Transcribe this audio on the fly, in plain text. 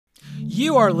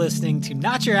You are listening to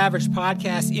Not Your Average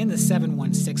Podcast in the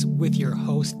 716 with your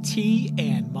host T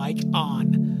and Mike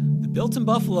on the Built in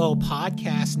Buffalo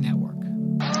Podcast Network.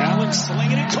 Allen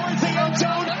slinging it towards the end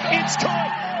zone. It's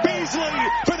caught. Beasley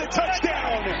for the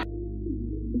touchdown.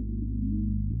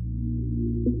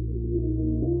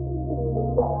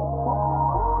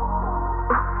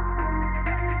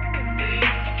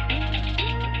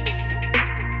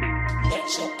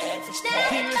 That's your average.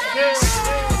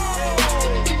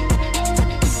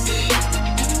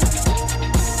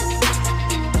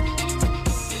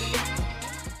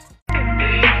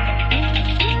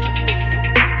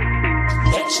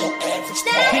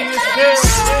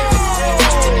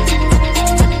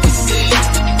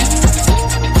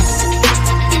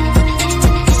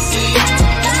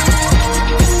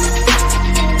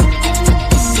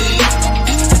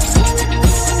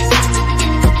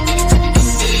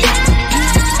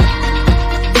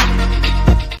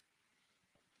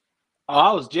 Oh,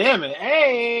 I was jamming.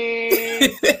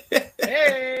 Hey,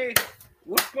 hey,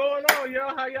 what's going on,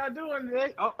 y'all? How y'all doing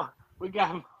today? Oh, we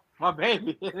got my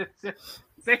baby.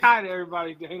 Say hi to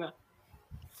everybody, Dana.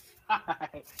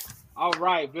 Hi. All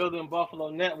right, Building Buffalo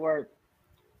Network,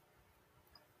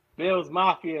 Bills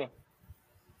Mafia.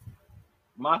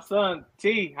 My son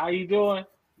T, how you doing?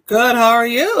 Good. How are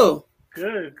you?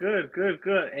 Good.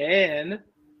 And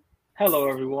hello,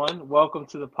 everyone. Welcome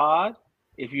to the pod.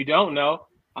 If you don't know,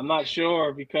 I'm not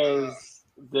sure because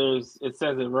it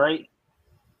says it right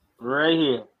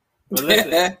here. But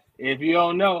listen, if you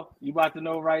don't know, you about to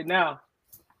know right now.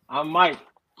 I'm Mike.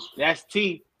 That's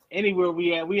T. Anywhere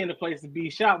we at, we in the place to be.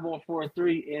 Shop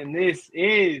 143, and this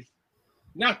is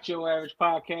Not Your Average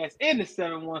Podcast in the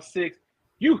 716.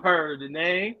 You heard the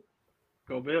name.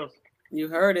 Go Bills. You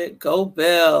heard it. Go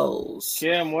Bills.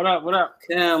 Kim, what up? What up?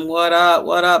 Kim, what up?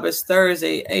 What up? It's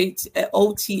Thursday,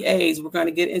 OTAs. We're going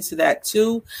to get into that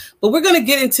too, but we're going to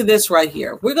get into this right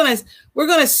here. We're going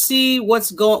to see what's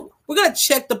going. We're going to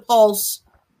check the pulse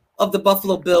of the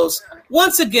Buffalo Bills.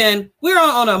 Once again, we're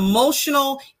on an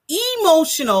emotional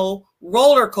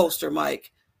roller coaster,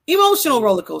 Mike. Emotional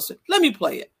roller coaster. Let me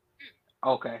play it.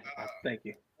 Okay. Thank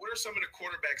you. What are some of the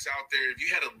quarterbacks out there? If you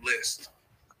had a list,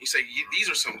 you say these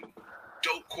are some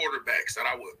dope quarterbacks that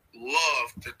I would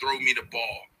love to throw me the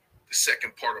ball the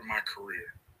second part of my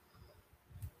career.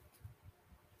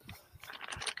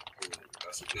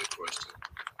 That's a good question.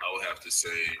 I would have to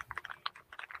say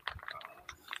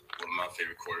one of my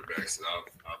favorite quarterbacks that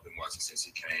I've been watching since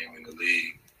he came in the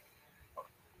league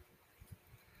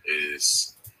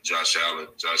is Josh Allen.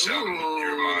 Josh Allen. He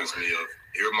reminds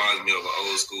me of an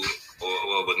old school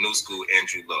or of a new school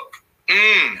Andrew Luck.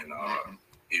 And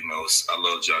I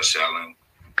love Josh Allen,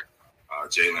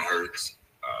 Jalen Hurts.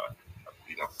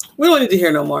 We don't need to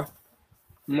hear no more.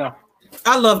 No.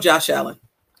 I love Josh Allen.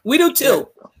 We do too.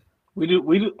 Yeah. We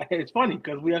do. It's funny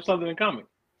because we have something in common.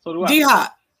 So do I.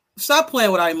 D-Hop, stop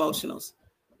playing with our emotions.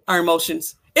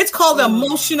 It's called an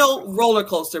emotional roller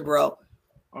coaster, bro.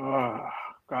 Oh,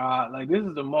 God. Like, this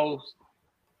is the most.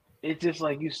 It's just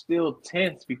like you still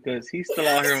tense because he's still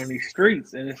out here on these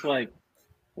streets. And it's like,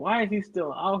 why is he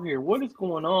still out here? What is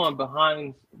going on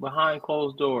behind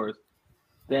closed doors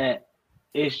that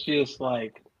it's just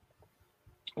like,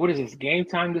 what is this, game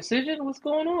time decision? What's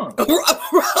going on?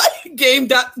 Right, game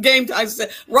time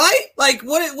decision. Right? Like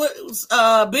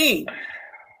what Bean,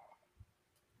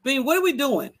 what are we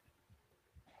doing?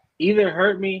 Either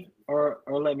hurt me or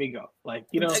let me go. Like,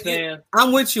 you know what I'm saying?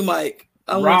 I'm with you, Mike.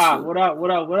 Rob, what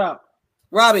up?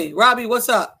 Robbie, what's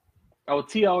up? Oh,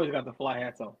 T always got the fly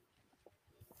hats on.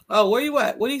 Oh, where you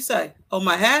at? What do you say? Oh,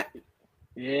 my hat?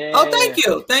 Yeah. Oh, thank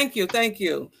you.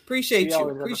 Appreciate you.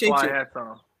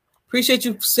 Appreciate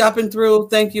you stopping through.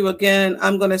 Thank you again.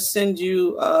 I'm going to send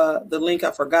you the link.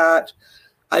 I forgot.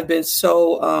 I've been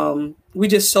so we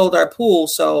just sold our pool,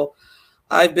 so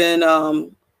I've been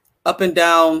up and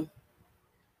down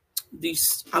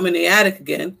these. I'm in the attic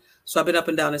again, so I've been up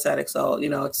and down this attic. So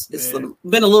it's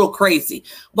been a little crazy,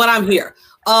 but I'm here.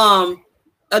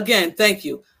 Again, thank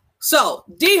you. So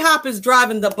D-Hop is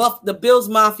driving the Bills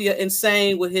Mafia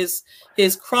insane with his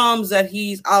crumbs that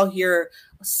he's out here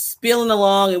spilling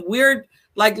along, and we're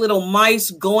like little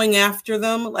mice going after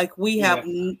them. Like we have,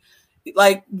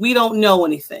 like we don't know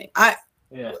anything. I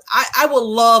would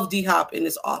love D-Hop in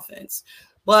this offense,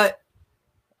 but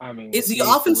I mean, is the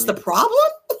offense the problem?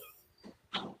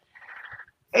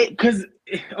 Because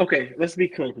okay, let's be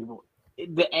clear, people.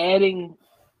 The adding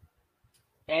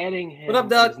him what up,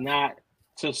 Doug? Is not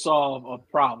to solve a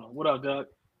problem. What up, Doug?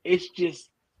 It's just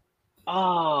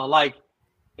like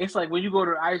it's like when you go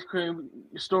to the ice cream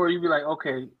store, you be like,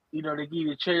 okay, you know, they give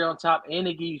you a cherry on top and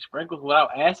they give you sprinkles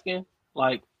without asking.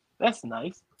 Like, that's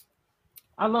nice.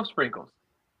 I love sprinkles.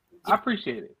 I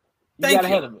appreciate it. You got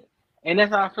ahead of it. And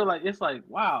that's how I feel like it's like,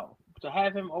 wow, to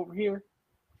have him over here,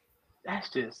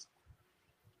 that's just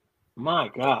my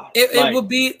God. It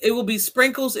will be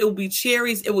sprinkles, it will be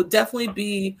cherries, it will definitely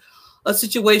be a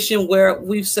situation where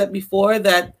we've said before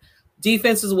that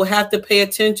defenses will have to pay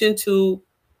attention to.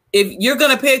 If you're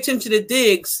going to pay attention to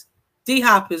Diggs,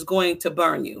 D-Hop is going to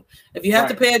burn you. If you have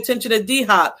to pay attention to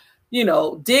D-Hop,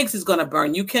 Diggs is going to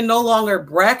burn. You can no longer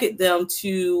bracket them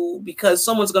because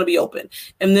someone's going to be open.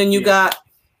 And then you got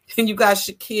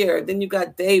Shakir, then you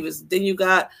got Davis, then you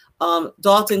got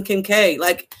Dalton Kincaid.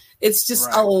 Like, it's just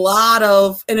a lot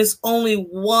of, and it's only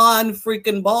one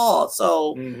freaking ball.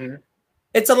 So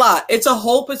it's a lot. It's a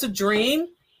hope. It's a dream.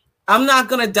 I'm not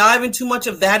going to dive into much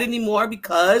of that anymore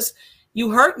because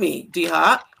you hurt me,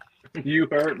 D-Hop. You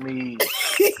hurt me.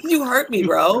 You hurt me,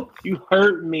 bro. You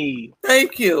hurt me.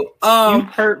 Thank you. You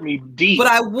hurt me deep. But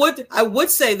I would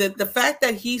say that the fact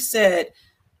that he said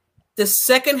the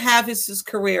second half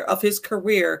of his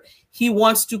career, he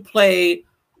wants to play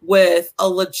with a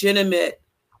legitimate,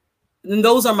 and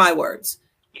those are my words,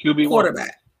 QB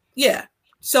quarterback. Yeah.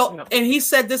 So, and he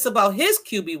said this about his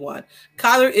QB1.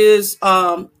 Kyler is,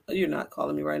 you're not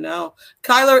calling me right now.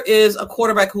 Kyler is a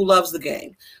quarterback who loves the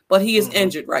game, but he is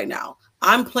injured right now.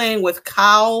 I'm playing with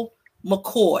Kyle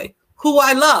McCoy, who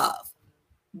I love,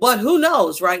 but who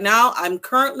knows right now? I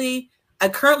currently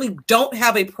don't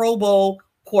have a Pro Bowl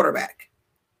quarterback.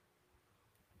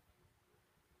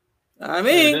 I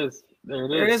mean, there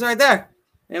it is right there.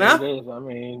 You know, there it is. I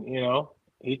mean,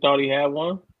 he thought he had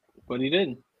one, but he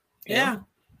didn't. Yeah.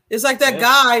 It's like that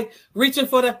guy reaching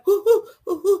for the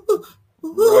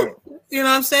right. You know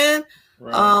what I'm saying?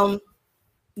 Right.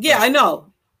 Yeah, I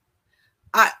know.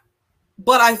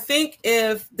 But I think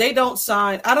if they don't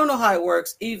sign, I don't know how it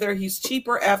works. Either he's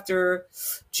cheaper after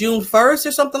June 1st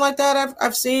or something like that.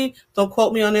 I've seen. Don't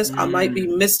quote me on this. I might be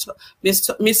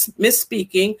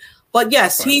misspeaking. But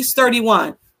yes, he's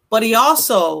 31. But he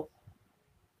also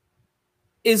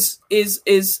is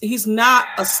he's not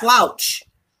a slouch.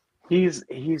 He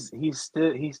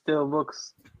still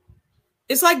looks.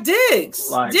 It's like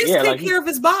Diggs. Diggs take care of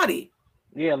his body.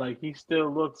 Yeah, like he still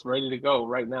looks ready to go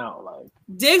right now. Like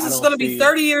Diggs is going to be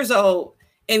 30 years old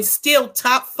and still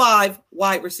top 5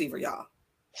 wide receiver, y'all.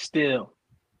 Still.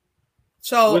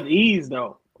 So with ease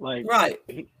though, like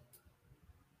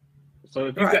so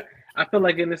if you got, I feel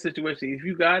like in this situation, if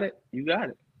you got it, you got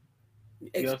it.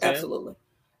 You know absolutely.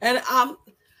 And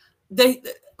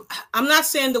I'm not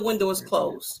saying the window is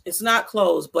closed. It's not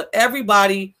closed, but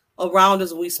everybody around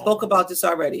us, and we spoke about this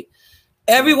already,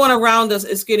 everyone around us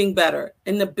is getting better.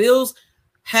 And the Bills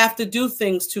have to do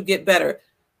things to get better.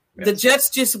 Yes. The Jets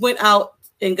just went out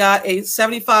and got a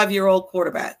 75-year-old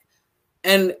quarterback.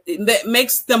 And that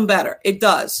makes them better. It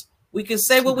does. We can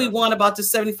say what we want about the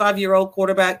 75-year-old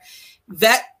quarterback.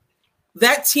 That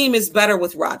team is better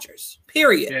with Rodgers,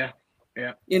 period.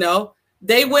 Yeah.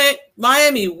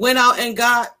 Miami went out and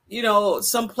got,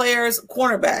 some players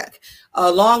cornerback,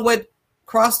 along with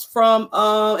crossed from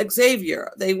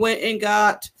Xavier. They went and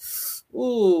got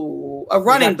a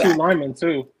running back. 2 linemen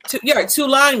too. 2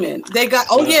 linemen. They got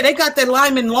they got that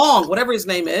lineman Long, whatever his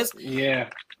name is. Yeah.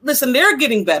 Listen, they're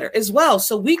getting better as well.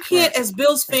 So we can't, as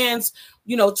Bills fans,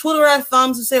 twiddle our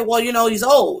thumbs and say, well, he's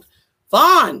old.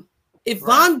 Vaughn, if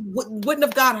Vaughn wouldn't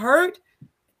have got hurt,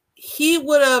 he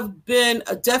would have been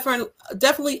a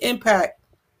definitely impact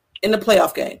in the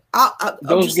playoff game.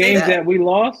 Those games that we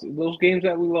lost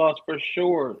for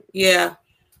sure. Yeah.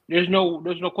 There's no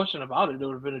question about it. It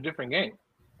would have been a different game.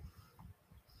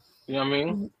 You know what I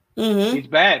mean? Mm-hmm. He's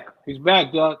back,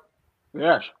 Doug.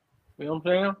 Yes. You know what I'm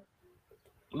saying?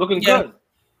 Looking good.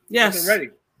 Yes. Looking ready.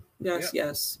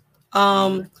 Yes.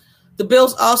 The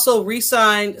Bills also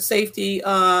re-signed safety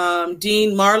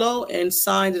Dean Marlowe and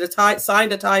signed a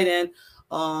tight end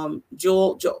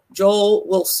Joel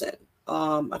Wilson.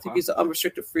 I think he's an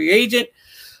unrestricted free agent.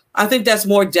 I think that's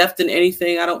more depth than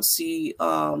anything. I don't see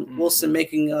Wilson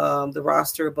making the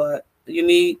roster, but you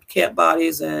need camp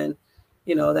bodies, and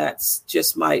that's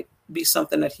just might be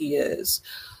something that he is.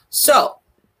 So,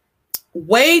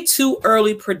 way too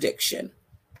early prediction.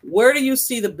 Where do you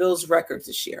see the Bills' record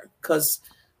this year? Because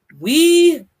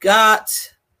we got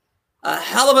a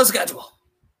hell of a schedule.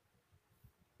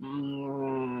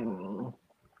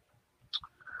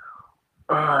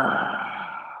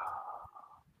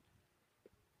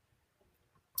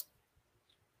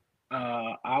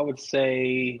 I would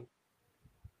say,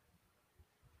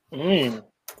 I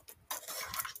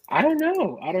don't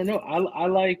know. I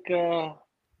like,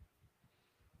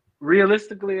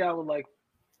 realistically, I would like,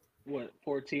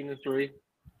 14-3.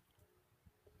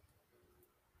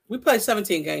 We play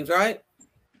 17 games, right?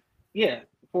 Yeah,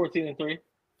 14-3.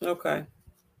 Okay.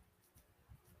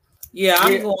 Yeah,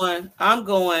 I'm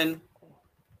going.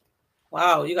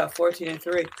 Wow, you got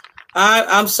 14-3.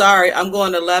 I'm sorry. I'm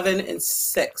going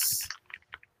 11-6.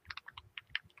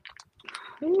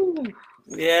 Ooh,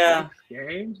 yeah.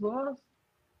 Games lost?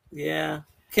 Yeah.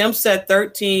 Kim said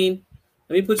 13.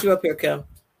 Let me put you up here, Kim.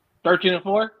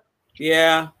 13-4?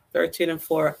 Yeah,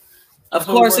 13-4. Of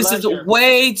course, this is a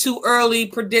way too early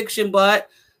prediction, but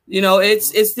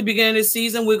it's the beginning of the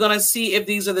season. We're gonna see if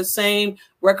these are the same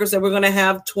records that we're gonna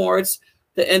have towards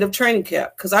the end of training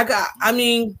camp. Because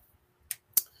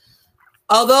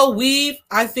although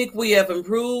I think we have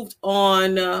improved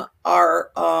on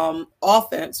our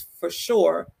offense for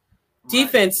sure. Right.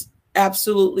 Defense,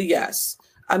 absolutely yes.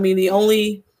 I mean, the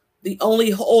only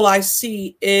hole I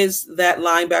see is that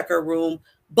linebacker room,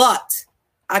 but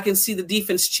I can see the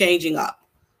defense changing up.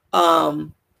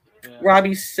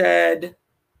 Robbie said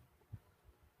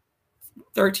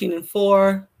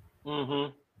 13-4.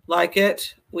 Mm-hmm. Like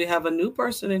it. We have a new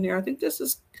person in here. I think this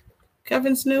is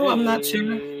Kevin's new. I'm not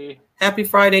sure. Happy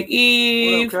Friday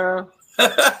Eve. What up,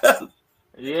 Kev?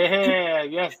 Yeah,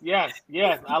 yes.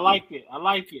 I like it.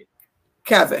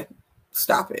 Kevin,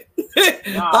 stop it.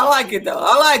 I like it though.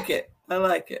 I like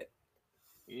it.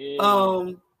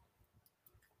 Yeah.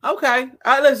 Okay.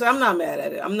 Listen, I'm not mad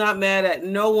at it. I'm not mad at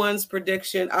no one's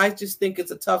prediction. I just think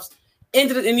it's a tough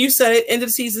and you said it, end of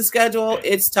the season schedule,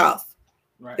 it's tough.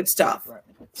 Right. It's tough. Right.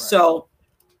 So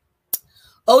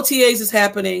OTAs is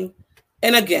happening.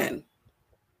 And again,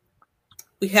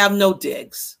 we have no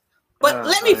Diggs. But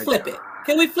let me flip it.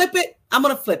 Can we flip it? I'm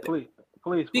going to flip it.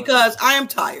 Please. Because I am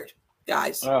tired,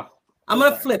 guys. I'm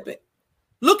going to flip it.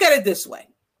 Look at it this way.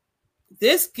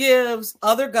 This gives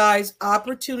other guys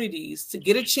opportunities to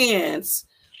get a chance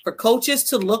for coaches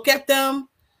to look at them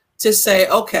to say,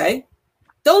 okay,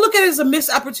 don't look at it as a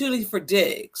missed opportunity for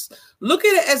Diggs. Look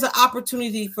at it as an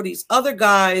opportunity for these other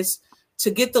guys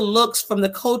to get the looks from the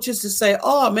coaches to say,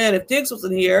 oh, man, if Diggs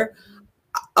wasn't here,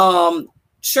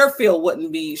 Sherfield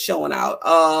wouldn't be showing out.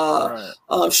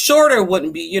 Shorter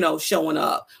wouldn't be, showing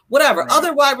up. Whatever. Right.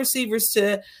 Other wide receivers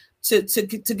to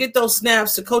get those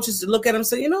snaps, to coaches to look at him and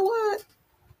say, you know what?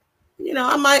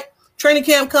 I might, training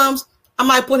camp comes, I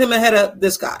might put him ahead of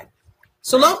this guy.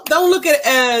 So don't look at it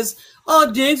as,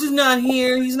 oh, Diggs is not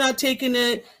here. He's not taking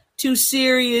it too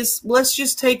serious. Let's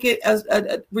just take it as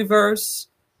a reverse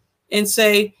and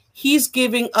say he's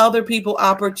giving other people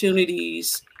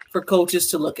opportunities for coaches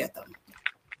to look at them.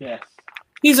 Yes.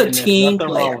 He's a team player.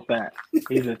 Nothing wrong with that.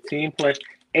 He's a team player.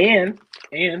 And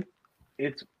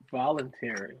it's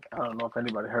voluntary. I don't know if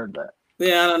anybody heard that.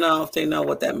 Yeah, I don't know if they know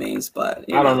what that means, but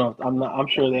I don't know. I'm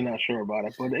sure they're not sure about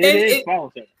it, but it is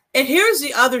voluntary. And here's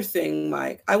the other thing,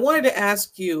 Mike. I wanted to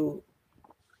ask you.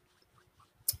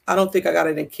 I don't think I got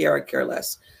it in care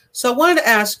less. So I wanted to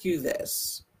ask you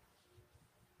this.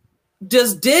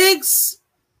 Does Diggs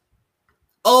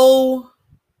owe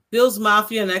Bills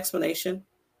Mafia an explanation?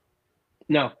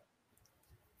 No.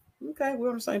 Okay, we're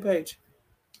on the same page.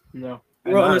 No.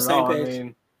 We're on the same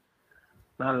page.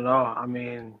 Not at all. I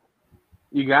mean,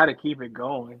 you got to keep it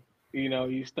going.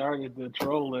 You started the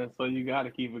trolling, so you got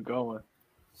to keep it going.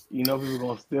 People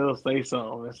going to still say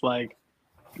something. It's like,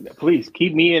 please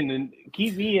keep me in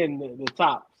the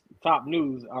top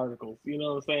news articles. You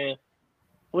know what I'm saying?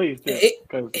 Please do.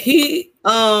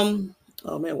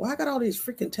 Oh man, why I got all these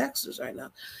freaking texters right now?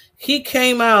 He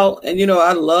came out, and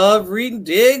I love reading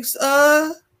Diggs'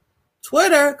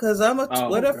 Twitter because I'm a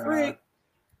Twitter freak.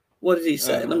 What did he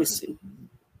say? Let me see.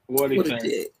 What did he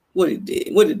Diggs?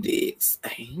 What did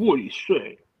he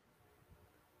say?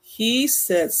 He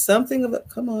said something about.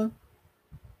 Come on.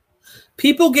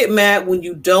 People get mad when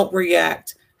you don't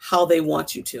react how they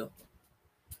want you to.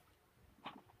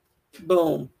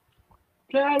 Boom.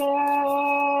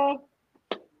 Ta-da!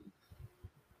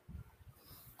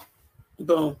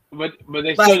 Boom. But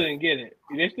they still didn't get it.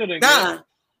 They still didn't get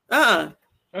it.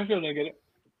 They still didn't get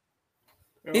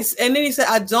it. And then he said,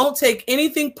 I don't take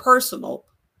anything personal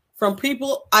from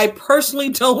people I personally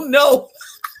don't know.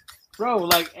 Bro,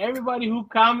 like everybody who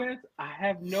comments, I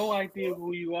have no idea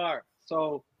who you are.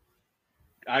 So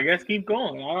I guess keep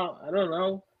going. I don't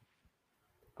know.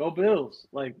 Go Bills.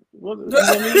 Like what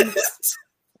I mean?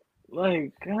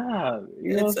 Like God,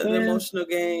 it's an emotional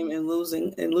game, and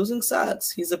losing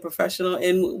sucks. He's a professional,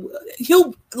 and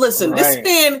he'll listen. Right. This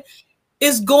man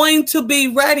is going to be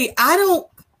ready.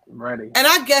 Ready. And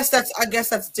I guess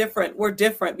that's different. We're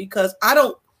different because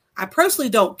I personally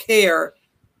don't care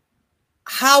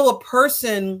how a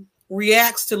person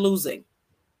reacts to losing.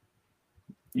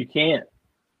 You can't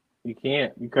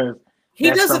because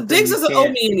Diggs doesn't owe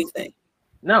me anything.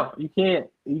 No, you can't.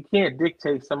 you can't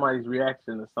dictate somebody's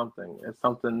reaction to something. It's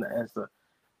something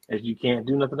as you can't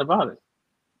do nothing about it.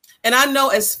 And I know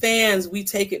as fans, we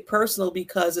take it personal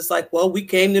because it's like, well, we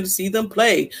came to see them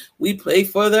play. We play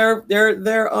for their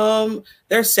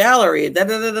salary.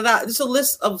 It's a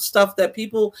list of stuff that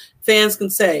fans can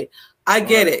say. I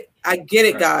get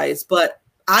it, guys. But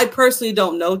I personally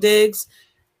don't know Diggs.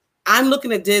 I'm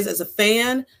looking at Diggs as a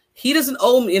fan. He doesn't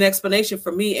owe me an explanation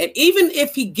for me. And even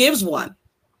if he gives one,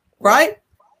 right?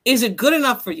 Is it good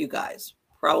enough for you guys?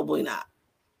 Probably not.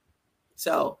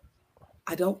 So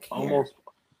I don't care.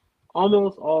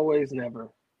 Almost always never.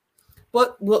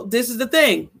 But well, this is the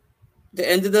thing. The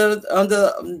end of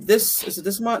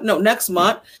this month? No, next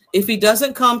month. If he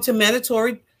doesn't come to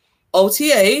mandatory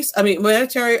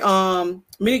mandatory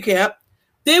minicamp,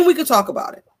 then we could talk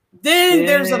about it. Then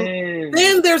there's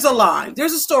a line.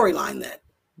 There's a storyline then.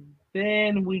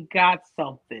 Then we got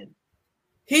something.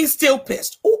 He's still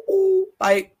pissed. Ooh.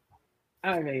 Like,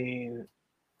 I mean,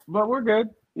 but we're good.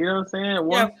 You know what I'm saying?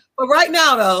 Yeah, but right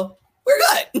now though, we're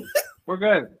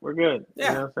good. We're good. Yeah.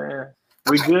 You know what I'm saying?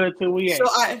 We good till we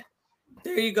ain't.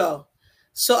 There you go.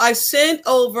 So I sent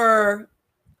over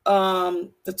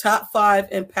the top 5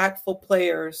 impactful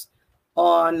players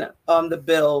on the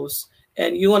Bills,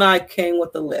 and you and I came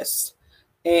with the list.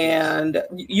 And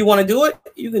you want to do it?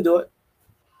 You can do it.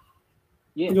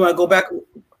 Yeah. You want to go back?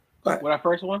 With our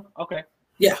first one? Okay.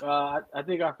 Yeah. I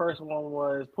think our first one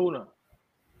was Puna.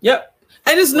 Yep.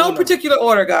 And there's no particular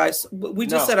order, guys. We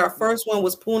just said our first one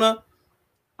was Puna.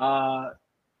 I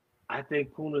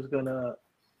think Puna's gonna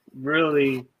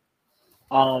really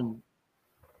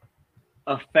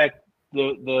affect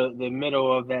the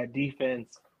middle of that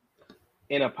defense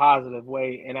in a positive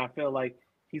way, and I feel like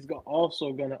he's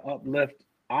also gonna uplift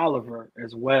Oliver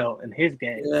as well in his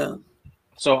game. Yeah.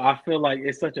 So I feel like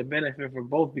it's such a benefit for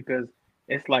both because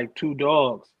it's like two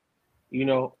dogs, you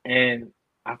know, and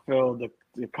I feel the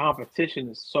competition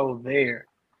is so there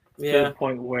to the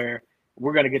point where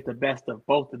we're going to get the best of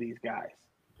both of these guys.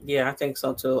 Yeah, I think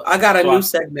so too. I got a new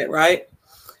segment, right?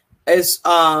 It's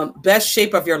best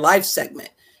shape of your life segment.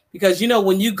 Because, you know,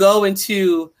 when you go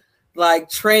into like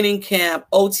training camp,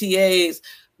 OTAs,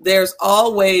 there's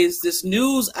always this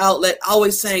news outlet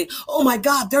always saying, oh my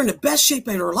God, they're in the best shape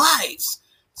of their lives.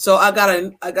 So I got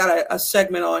a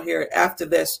segment on here after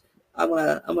this. I'm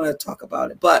gonna talk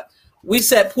about it. But we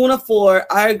said Puna 4.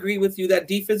 I agree with you that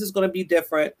defense is going to be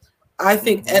different. I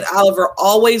think Ed Oliver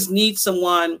always needs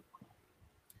someone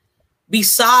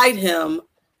beside him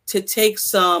to take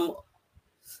some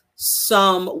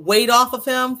weight off of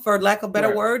him, for lack of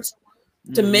better words,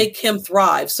 to make him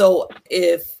thrive. So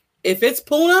if it's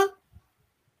Puna,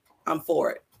 I'm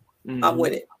for it. I'm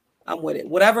with it.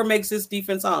 Whatever makes this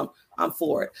defense I'm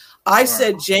for it. I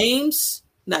said Jones.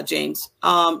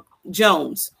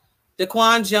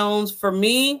 Daquan Jones, for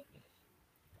me,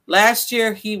 last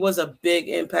year he was a big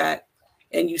impact,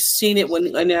 and you've seen it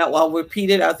I'll repeat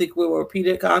it. I think we will repeat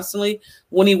it constantly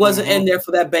when he wasn't in there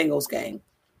for that Bengals game.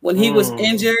 When he was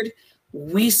injured,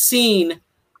 we seen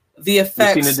the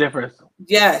effects. We've seen the difference.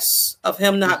 Yes, of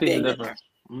him not being in there.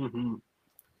 Mm-hmm.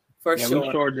 For sure.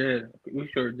 We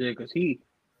sure did because he's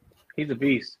a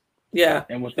beast. Yeah.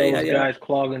 And with those guys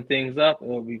clogging things up,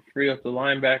 it'll be free up the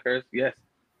linebackers. Yes.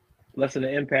 Lessen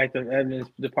the impact of Edmonds'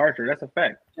 departure. That's a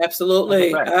fact.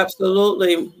 Absolutely.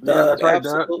 Absolutely. That's right,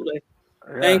 absolutely.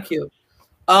 Yeah. Thank you.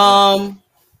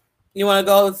 You want to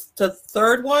go to the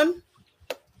third one?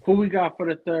 Who we got for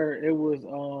the third? It was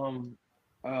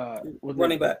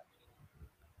running back.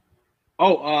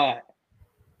 Oh,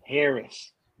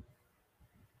 Harris.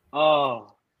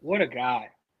 Oh, what a guy.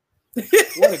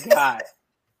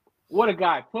 What a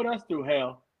guy. Put us through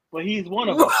hell. But he's one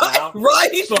of us now.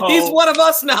 Right. So, he's one of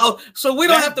us now. So we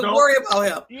don't have to worry about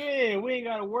him. Yeah, we ain't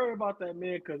got to worry about that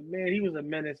man because, man, he was a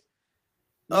menace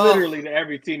literally to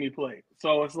every team he played.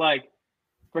 So it's like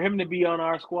for him to be on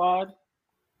our squad,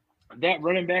 that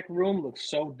running back room looks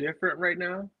so different right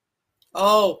now.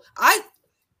 Oh,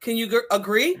 can you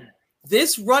agree?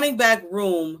 This running back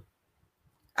room,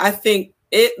 I think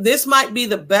this might be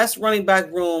the best running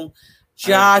back room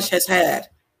Josh has had.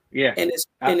 Yeah, and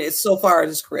it's so far in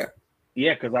his career.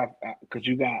 Yeah, because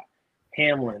you got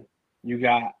Hamlin, you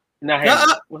got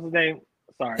Hamlin. What's his name?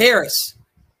 Sorry,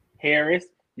 Harris.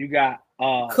 You got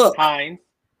Cook. Hines.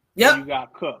 Yep. You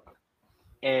got Cook.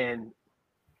 And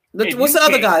what's the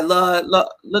other guy?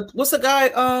 What's the guy?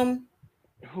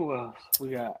 Who else we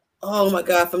got? Oh my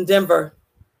God, from Denver.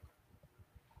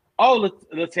 Oh,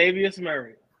 Latavius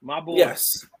Murray, my boy.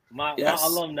 Yes. My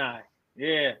alumni.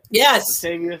 Yeah. Yes.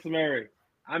 Latavius Murray.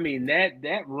 I mean,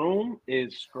 that room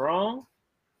is strong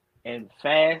and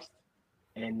fast,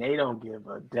 and they don't give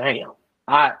a damn.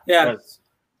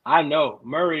 I know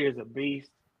Murray is a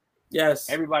beast. Yes.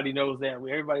 Everybody knows that.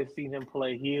 Everybody's seen him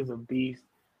play. He is a beast.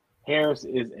 Harris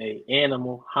is an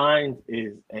animal. Hines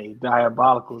is a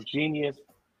diabolical genius.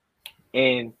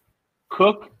 And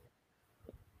Cook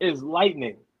is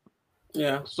lightning.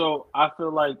 Yeah. So I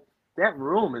feel like that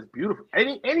room is beautiful.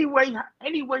 Any way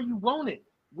you want it,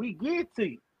 we give it to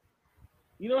you.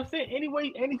 You know what I'm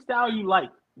saying? Any style you like,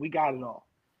 we got it all.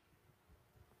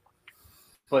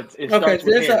 But it starts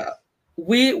with Harris.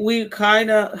 We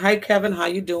kind of, hi Kevin, how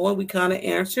you doing? We kind of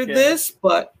answered this,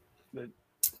 but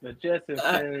the Jets and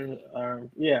Fans are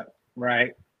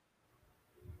right.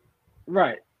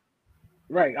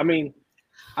 I mean,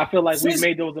 I feel like we've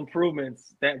made those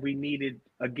improvements that we needed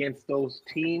against those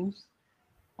teams.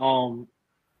 Because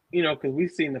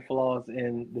we've seen the flaws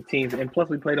in the teams, and plus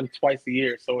we played them twice a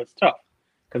year, so it's tough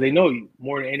because they know you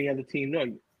more than any other team know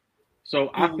you.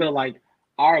 So I feel like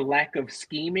our lack of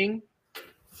scheming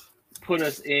put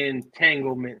us in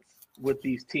entanglements with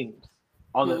these teams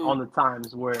on the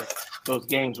times where those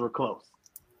games were close.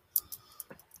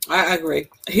 I agree.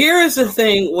 Here is the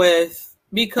thing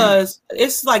because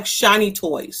it's like shiny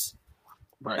toys.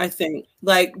 Right. I think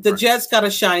like the Jets got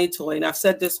a shiny toy, and I've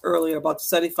said this earlier about the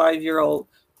 75-year-old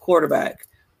quarterback.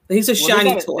 He's a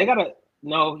shiny toy.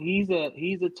 He's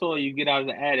a toy you get out of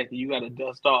the attic and you got to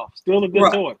dust off. Still a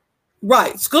good toy.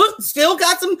 Right. Still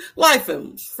got some life in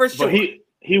him for sure. But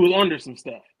he was under some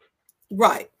stuff.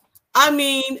 Right. I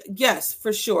mean, yes,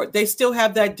 for sure. They still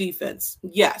have that defense.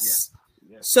 Yes.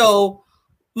 Yeah. So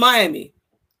Miami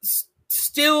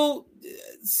still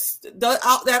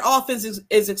that offense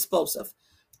is explosive.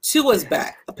 Tua's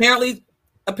back. Apparently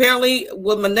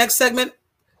with my next segment,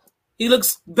 he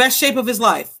looks best shape of his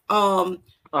life. I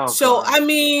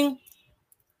mean,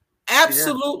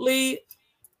 absolutely. Yeah.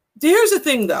 Here's the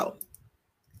thing though.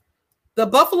 The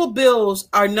Buffalo Bills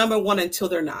are number one until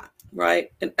they're not,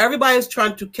 right? And everybody's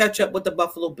trying to catch up with the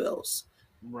Buffalo Bills.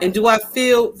 Right. And do I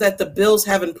feel that the Bills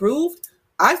have improved?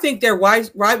 I think their wide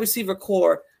receiver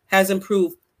core has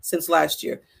improved since last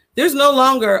year. There's no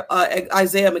longer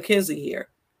Isaiah McKenzie here.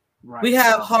 Right. We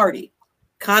have Hardy.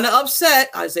 Kind of upset.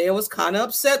 Isaiah was kind of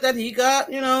upset that he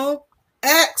got,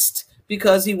 axed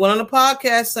because he went on a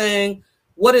podcast saying,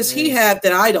 what does he have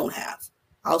that I don't have?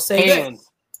 I'll say Hands.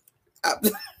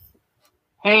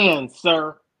 Hands,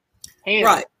 sir. Hands.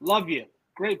 Right. Love you.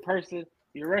 Great person.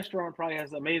 Your restaurant probably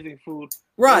has amazing food.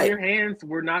 Right. Your hands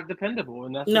were not dependable,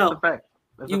 and that's just a fact.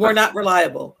 You were not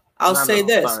reliable. I'll say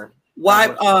this. Sorry. Why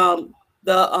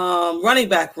the running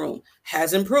back room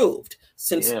has improved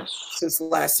since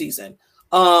last season.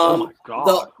 Oh my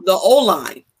God. The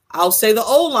O-line. I'll say the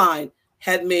O-line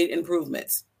had made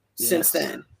improvements since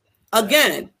then.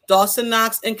 Again, Dawson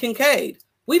Knox and Kincaid.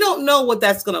 We don't know what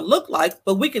that's going to look like,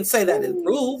 but we can say that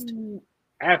improved.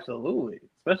 Absolutely.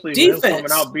 Especially defense. When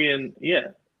coming out being,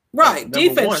 right.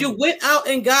 Defense. One. You went out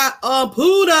and got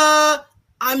Puda.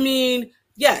 I mean,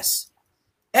 yes,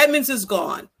 Edmonds is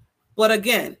gone. But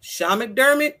again, Sean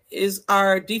McDermott is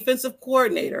our defensive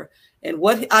coordinator. And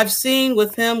what I've seen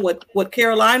with him, with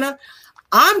Carolina,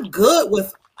 I'm good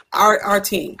with our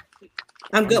team.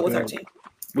 I'm good with our team.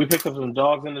 We picked up some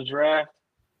dogs in the draft.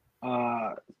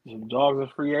 Some dogs in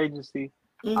free agency.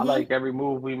 Mm-hmm. I like every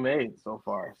move we made so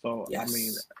far. So I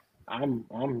mean, I'm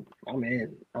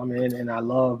in, and I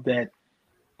love that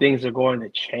things are going to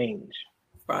change.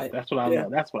 Right. That's what I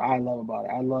love. That's what I love about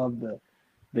it. I love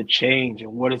the change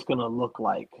and what it's going to look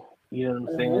like. You know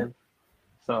what I'm saying?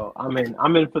 So I'm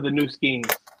in for the new scheme.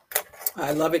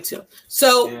 I love it too.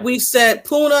 So we said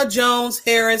Puna, Jones,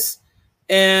 Harris,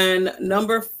 and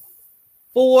number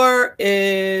 4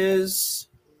 is.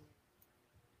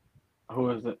 Who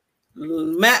is it?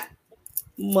 Matt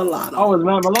Milano. Oh, it's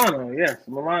Matt Milano. Yes,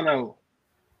 Milano.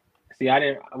 See, I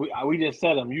didn't. We just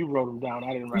said him. You wrote him down.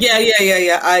 I didn't write.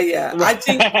 Yeah.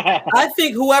 I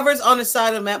think whoever's on the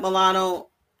side of Matt Milano,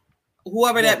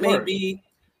 whoever that may be,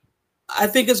 I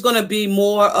think it's going to be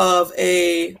more of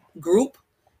a group.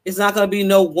 It's not going to be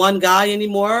no one guy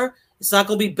anymore. It's not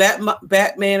going to be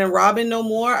Batman and Robin no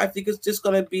more. I think it's just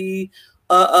going to be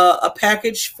a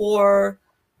package for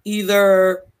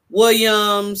either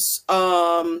Williams,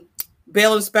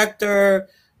 Bail Inspector,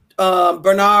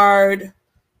 Bernard,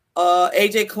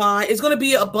 AJ Klein. It's going to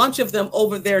be a bunch of them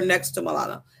over there next to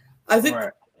Milano. I think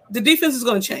the defense is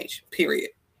going to change,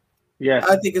 period. Yes.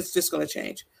 I think it's just going to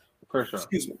change. For sure.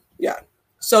 Excuse me. Yeah.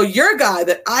 So your guy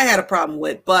that I had a problem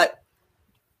with, but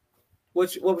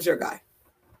what was your guy?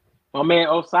 My man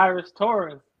Osiris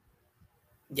Torres.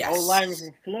 Yes. Old lineman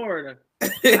from Florida.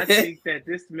 I think that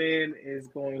this man is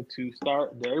going to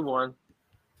start day one.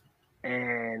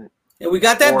 And we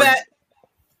got that bet.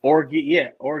 or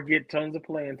get tons of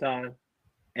playing time.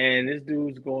 And this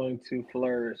dude's going to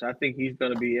flourish. I think he's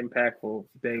going to be impactful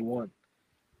day one.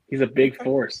 He's a big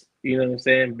force. You know what I'm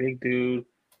saying? Big dude,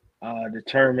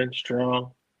 determined,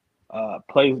 strong,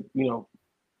 plays,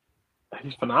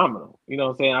 he's phenomenal. You know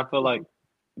what I'm saying? I feel like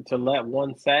to let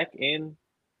one sack in,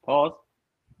 pause,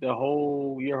 your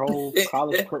whole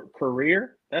college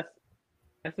career, that's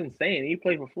insane. He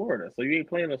played for Florida, so you ain't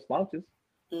playing no slouches.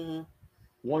 Mm-hmm.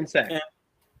 One sack. Yeah.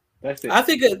 That's it. I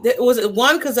think it was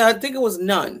one because I think it was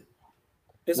none.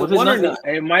 Is it one or none?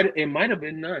 It might have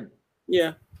been none.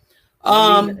 Yeah.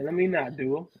 Let me not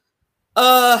do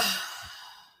them.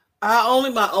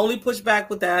 My only pushback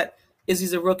with that is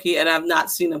he's a rookie and I've not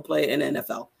seen him play in the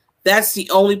NFL. That's the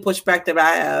only pushback that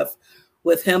I have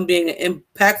with him being an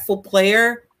impactful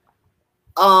player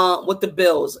with the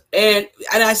Bills. And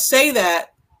I say that.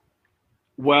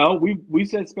 Well, we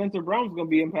said Spencer Brown was going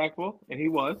to be impactful, and he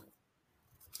was.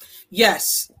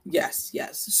 Yes.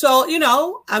 So,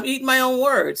 I'm eating my own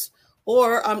words,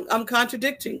 or I'm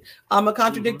contradicting. I'm a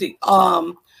contradicting.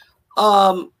 Mm-hmm.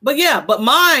 But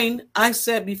mine, I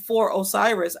said before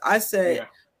Osiris, I said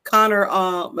Connor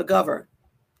McGovern.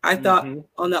 I thought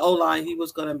on the O-line he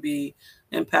was going to be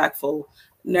impactful.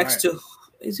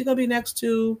 Is he going to be next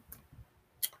to?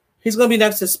 He's going to be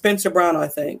next to Spencer Brown, I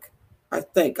think. I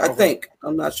think.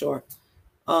 I'm not sure.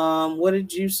 What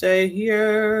did you say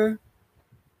here?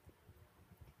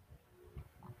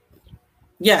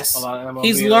 Yes,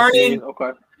 he's learning.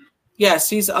 Okay. Yes,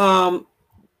 he's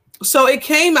So it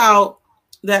came out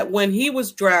that when he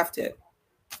was drafted,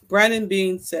 Brandon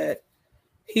Beane said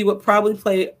he would probably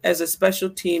play as a special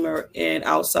teamer and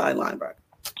outside linebacker.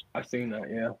 I've seen that.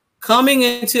 Yeah. Coming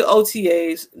into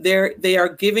OTAs, they are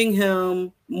giving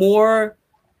him more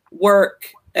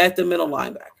work at the middle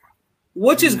linebacker,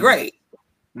 which is great.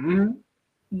 Mm-hmm.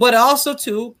 But also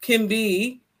too can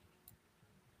be.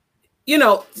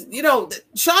 Sean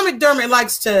McDermott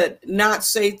likes to not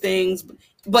say things,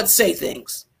 but say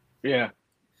things. Yeah.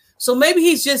 So maybe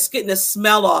he's just getting a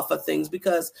smell off of things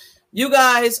because you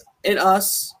guys and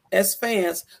us as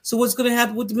fans. So what's going to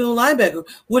happen with the middle linebacker?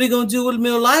 What are you going to do with the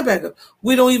middle linebacker?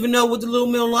 We don't even know what the little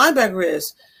middle linebacker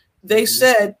is. They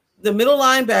said the middle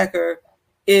linebacker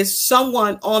is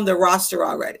someone on the roster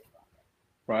already.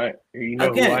 Right. You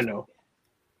know who I know.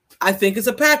 I think it's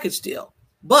a package deal.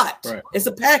 But it's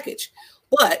a package.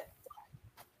 But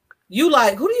who do you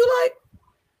like?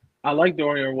 I like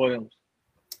Dorian Williams.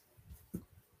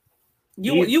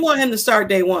 You want him to start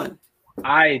day one?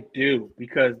 I do,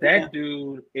 because that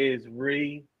dude is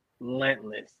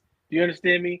relentless. Do you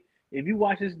understand me? If you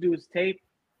watch this dude's tape,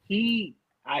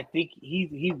 I think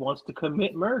he wants to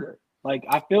commit murder. Like,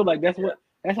 I feel like that's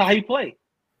how he plays.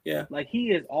 Yeah. Like, he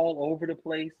is all over the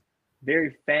place,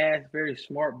 very fast, very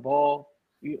smart ball.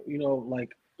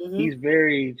 He's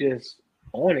very just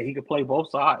on it. He can play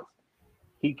both sides.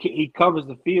 He covers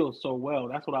the field so well.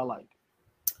 That's what I like.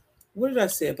 What did I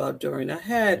say about Dorian? I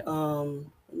had let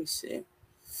me see.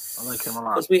 I like him a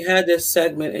lot because we had this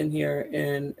segment in here,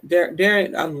 and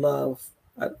Darian, I love.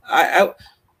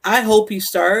 I hope he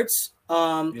starts.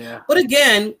 But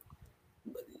again,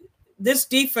 this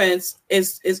defense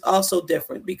is also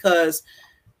different because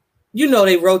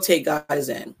they rotate guys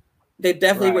in. They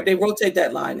definitely they rotate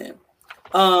that line in.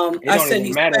 I said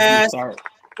he's fast.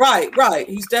 Right.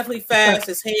 He's definitely fast.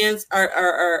 His hands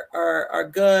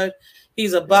are good.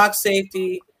 He's a box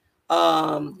safety.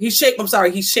 He's shaped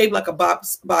like a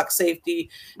box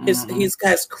safety. He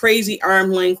has crazy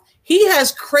arm length. He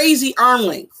has crazy arm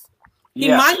length. He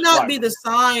might not be the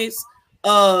size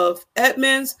of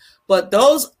Edmonds, but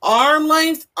those arm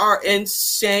lengths are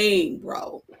insane,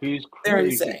 bro. They're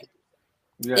insane.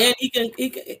 Yeah. And he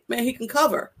can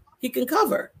cover. He can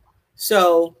cover.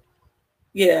 So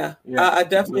I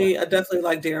definitely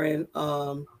like Darian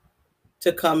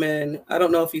to come in. I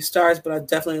don't know if he starts, but I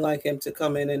definitely like him to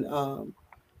come in and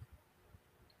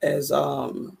as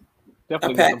definitely a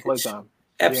package. Play time.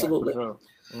 Absolutely. Yeah,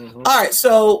 sure. All right,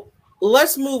 so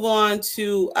let's move on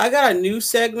to. I got a new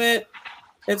segment.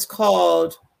 It's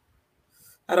called.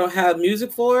 I don't have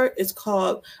music for it. It's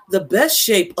called "The Best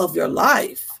Shape of Your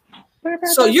Life."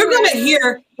 So you're gonna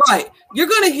hear You're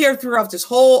gonna hear throughout this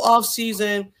whole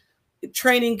offseason,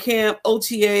 training camp,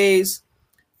 OTAs,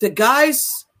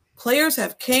 players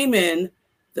have came in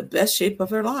the best shape of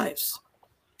their lives.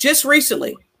 Just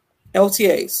recently,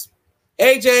 OTAs,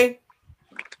 AJ,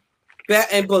 Bat,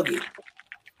 and Boogie,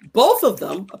 both of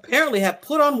them apparently have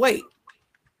put on weight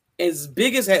as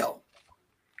big as hell.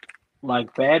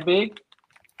 Like bad big?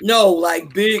 No,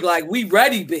 like big, like we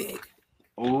ready big.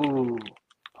 Ooh.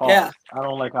 Yeah. I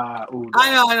don't like how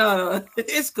I know.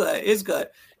 It's good.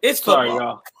 It's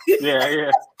football. Sorry,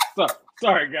 y'all. Yeah.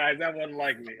 Sorry, guys. That wasn't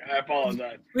like me. I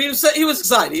apologize. He was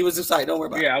excited. He was excited. Don't worry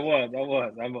about it. Yeah, I was.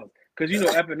 Because,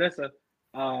 Epinesa,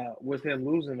 with him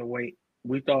losing the weight,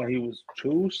 we thought he was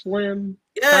too slim,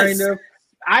 kind of.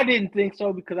 I didn't think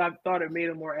so because I thought it made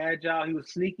him more agile. He was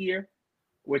sneakier,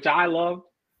 which I loved.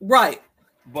 Right.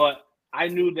 But I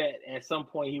knew that at some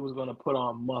point he was going to put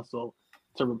on muscle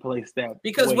to replace that.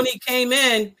 Because weight. when he came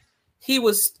in, he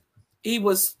was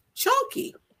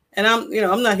chunky. And I'm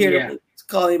not here to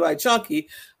call anybody chunky,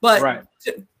 but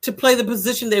to play the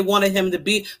position they wanted him to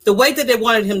be, the weight that they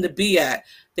wanted him to be at,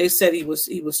 they said he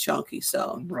was chunky.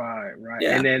 So right.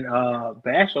 Yeah. And then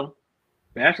Basham's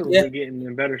been getting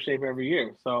in better shape every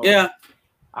year. So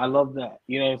I love that.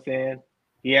 You know what I'm saying?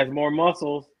 He has more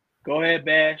muscles. Go ahead,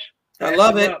 Bash. I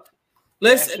love it.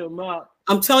 Listen,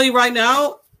 I'm telling you right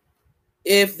now,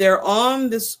 if they're on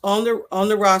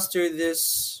the roster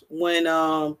this when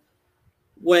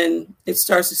it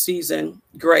starts the season,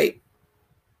 great.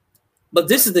 But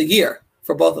this is the year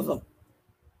for both of them.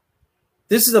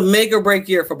 This is a make or break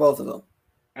year for both of them.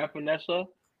 Epinesa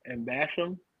and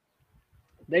Basham,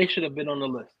 they should have been on the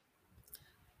list.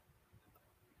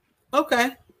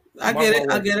 Okay. I get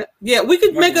it. Yeah, we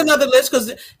could make another list because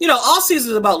all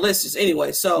season is about lists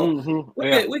anyway. So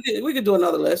we could do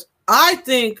another list. I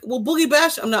think Boogie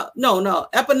Basham. No.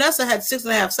 Epinesa had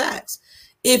 6.5 sacks.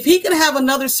 If he can have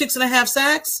another 6.5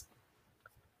 sacks,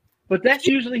 but that's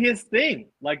usually his thing.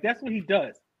 Like that's what he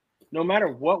does. No matter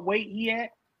what weight he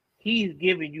at, he's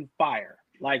giving you fire.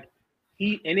 Like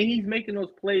he's making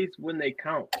those plays when they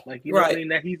count. Like you know what I mean?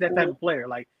 That he's that type of player.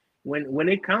 Like when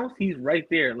it counts, he's right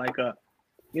there. Like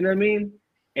you know what I mean?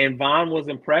 And Vaughn was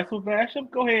impressed with Basham.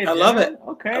 Go ahead. I love it.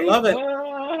 Okay. I love it.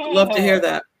 Love to hear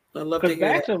that. I love to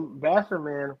hear Basham,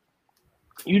 man,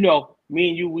 me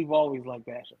and you, we've always liked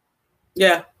Basham.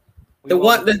 Yeah.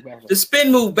 The spin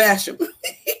move Basham.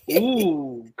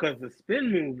 Ooh, because the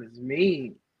spin move is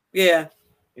mean. Yeah.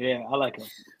 Yeah, I like him.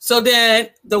 So then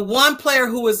the one player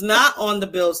who was not on the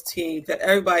Bills team that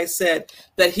everybody said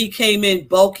that he came in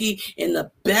bulky in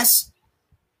the best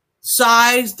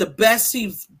size, the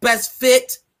best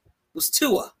fit was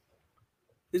Tua.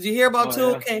 Did you hear about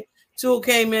Tua? Yeah. Tua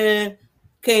came in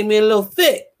a little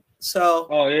thick. So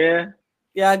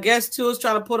I guess Tua's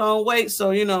trying to put on weight, so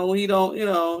he don't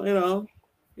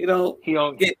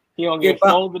get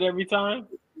folded every time.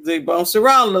 They bounce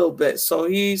around a little bit, so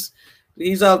he's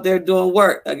out there doing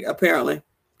work apparently.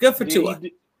 Good for Tua.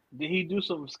 Did he do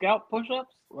some scalp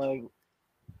push-ups? Like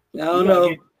I don't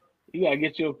know. You gotta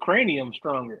get your cranium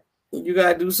stronger. You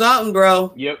gotta do something,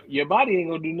 bro. Your body ain't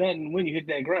gonna do nothing when you hit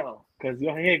that ground because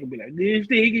your head can be like this.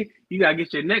 You gotta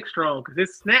get your neck strong because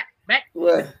it's snap back.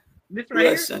 This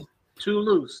right here, too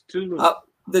loose.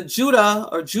 The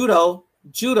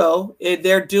judo,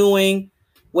 they're doing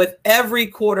with every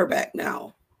quarterback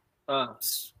now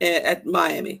at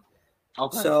Miami.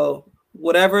 Okay. So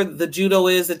whatever the judo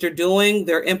is that they're doing,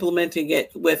 they're implementing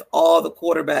it with all the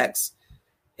quarterbacks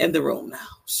in the room now.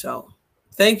 So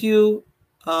thank you.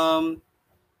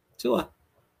 Tua.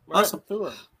 Awesome.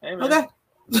 Tua. Hey, man. Okay.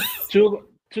 Tua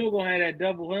gonna have that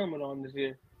double helmet on this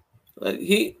year.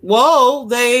 They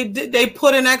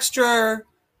put an extra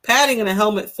padding in a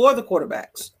helmet for the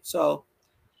quarterbacks. So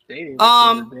they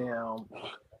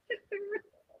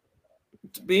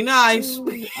be nice.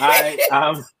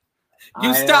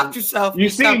 You stopped yourself. You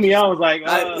see me, I was like,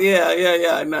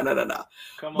 yeah. No.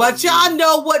 Come on, but y'all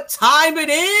know what time it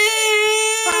is.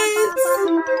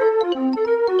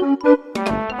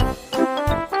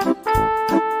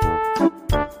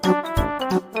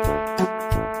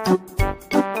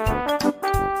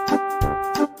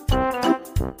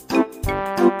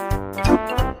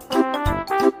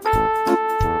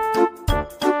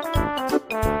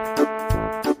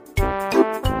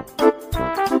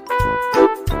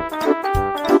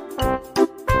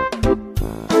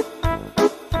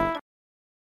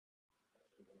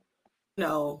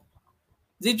 No.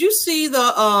 Did you see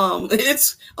the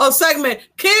it's a segment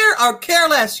Care or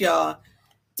Careless, y'all?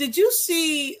 Did you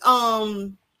see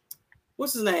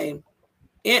what's his name?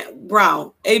 Ant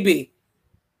Brown, AB.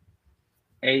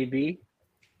 AB.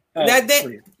 Oh, that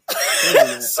day.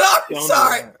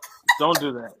 Sorry. Don't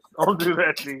do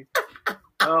that, G.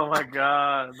 Oh my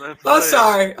God. I'm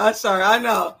sorry. I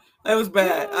know. It was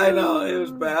bad. I know it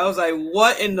was bad. I was like,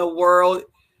 what in the world?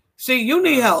 See, you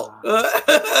need help.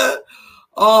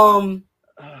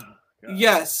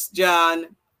 Yes,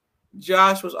 John.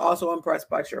 Josh was also impressed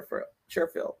by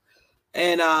Sherfield.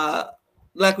 And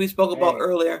like we spoke about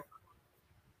earlier,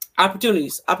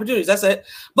 opportunities. That's it.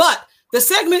 But the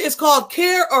segment is called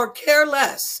Care or Care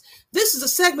Less. This is a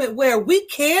segment where we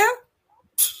care.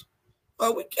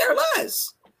 or we care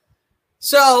less.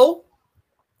 So,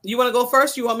 you want to go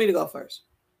first? You want me to go first?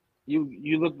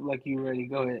 You look like you ready.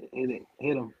 Go ahead, hit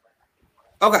him.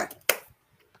 Okay.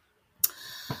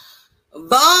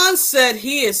 Vaughn said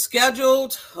he is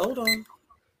scheduled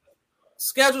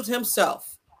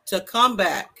himself to come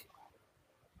back.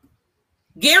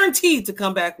 Guaranteed to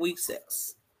come back week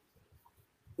 6.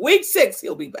 Week 6,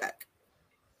 he'll be back.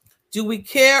 Do we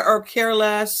care or care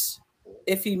less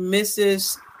if he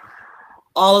misses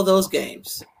all of those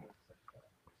games?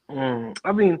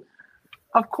 I mean,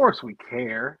 of course we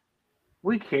care.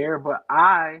 We care, but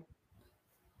I'm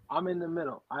in the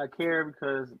middle. I care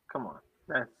because, come on,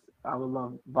 I would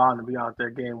love Vaughn to be out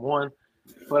there game 1,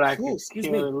 but I could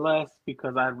care less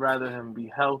because I'd rather him be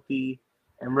healthy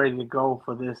and ready to go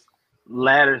for this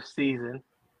latter season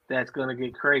that's going to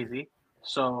get crazy.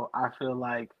 So I feel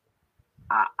like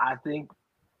I think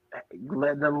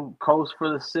let them coast for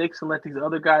the 6 and let these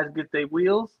other guys get their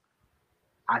wheels.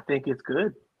 I think it's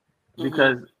good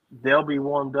because they'll be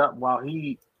warmed up while when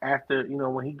he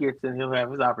gets in, he'll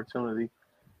have his opportunity.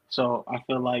 So I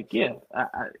feel like,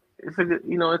 it's a good,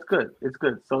 it's good. It's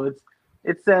good. So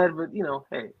it's sad, but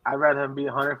hey, I'd rather him be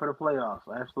 100 for the playoffs.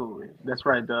 Absolutely. That's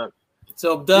right, Doug.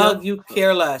 So Doug, you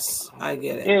care less. I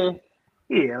get it.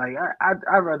 Yeah. Like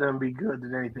I'd rather him be good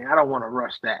than anything. I don't want to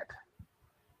rush that.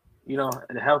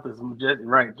 The health is just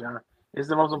right, John. It's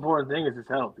the most important thing is his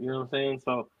health. You know what I'm saying?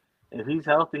 So if he's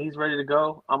healthy, he's ready to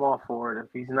go. I'm all for it. If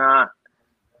he's not,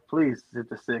 please hit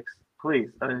the 6. Please,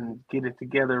 and get it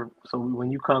together so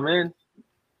when you come in,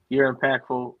 you're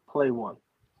impactful. Play 1.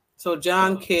 So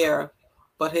John care,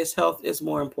 but his health is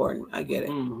more important. I get it.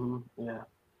 Mm-hmm. Yeah.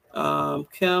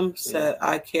 Kim said,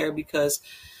 I care because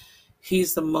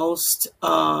he's the most,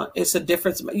 it's a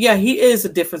difference. Yeah, he is a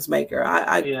difference maker.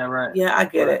 Right. Yeah, I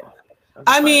get it.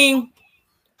 I mean,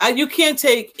 you can't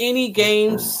take any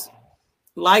games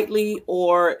lightly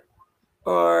or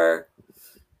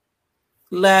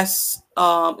less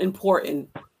important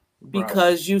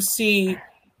because you see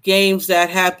games that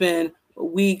happen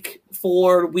week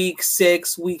 4, week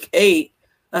 6, week 8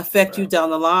 affect you down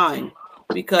the line.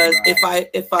 Because if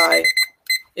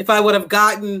I would have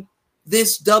gotten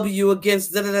this W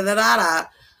against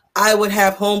I would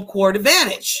have home court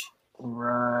advantage.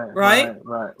 Right.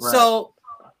 So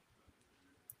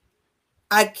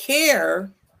I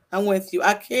care. I'm with you.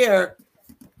 I care,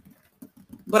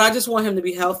 but I just want him to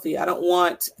be healthy. I don't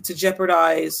want to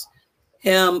jeopardize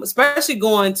him, especially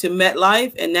going to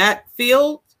MetLife, and that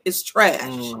field is trash.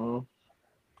 Mm-hmm.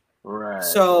 Right.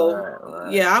 So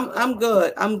I'm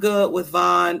good. I'm good with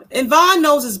Vaughn, and Vaughn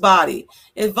knows his body.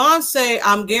 If Vaughn say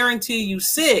I'm guarantee you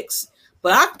 6,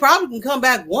 but I probably can come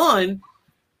back 1.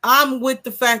 I'm with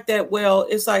the fact that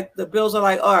it's like the Bills are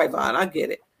like, all right, Vaughn, I get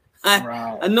it.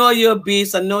 I know you're a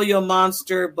beast. I know you're a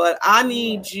monster, but I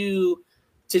need you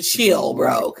to chill,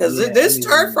 bro, because this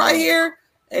turf right here,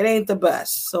 it ain't the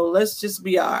best. So let's just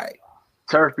be all right.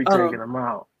 Turf be taking them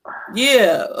out.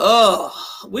 Yeah. Oh,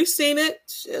 we've seen it.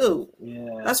 Shoot.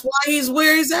 Yeah. That's why he's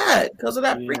where he's at, because of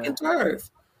that freaking turf.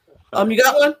 You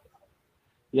got one?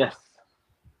 Yes.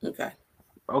 Okay.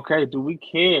 Do we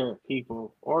care,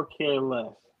 people, or care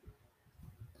less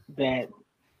that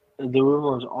the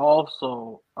rumors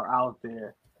also are out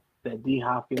there that D.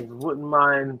 Hopkins wouldn't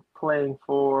mind playing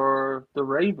for the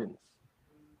Ravens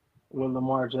with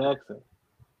Lamar Jackson?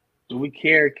 Do we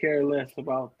care less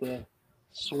about the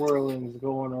swirlings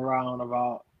going around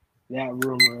about that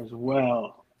rumor as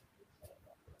well?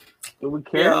 Do we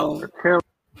care or care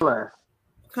less?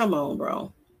 Come on,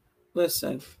 bro.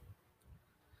 Listen.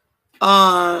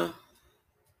 I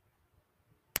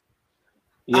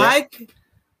could.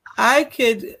 I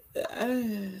could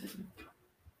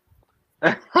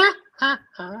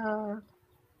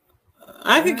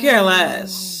care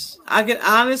less. I could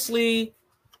honestly.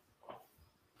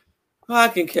 I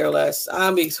can care less.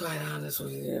 I'll be quite honest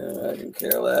with you. I can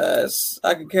care less.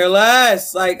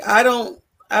 Like I don't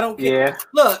care. Yeah.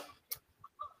 Look,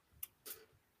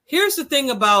 here's the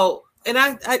thing about, and I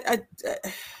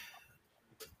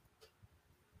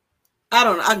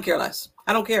don't know. I can care less.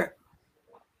 I don't care.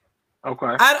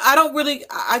 Okay. I don't really.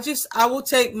 I will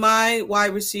take my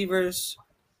wide receivers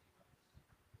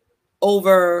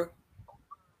over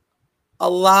a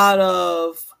lot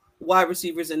of wide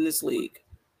receivers in this league.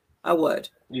 I would.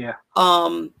 Yeah.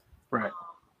 Right.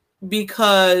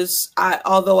 Because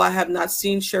although I have not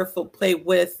seen Sherfield play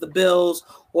with the Bills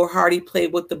or Hardy play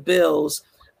with the Bills,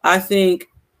 I think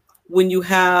when you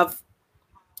have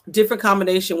different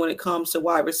combination when it comes to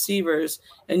wide receivers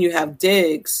and you have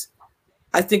Diggs,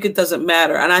 I think it doesn't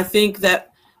matter. And I think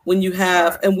that when you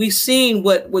have, and we've seen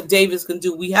what Davis can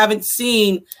do, we haven't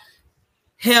seen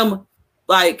him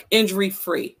like injury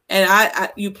free, and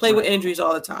you play with injuries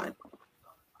all the time.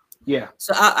 Yeah.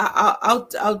 So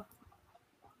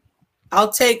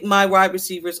I'll take my wide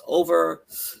receivers over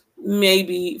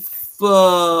maybe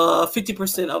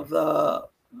 50% of the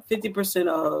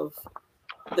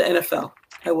NFL.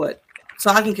 I would.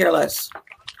 So I can care less.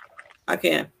 I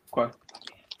can. Okay.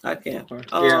 I can.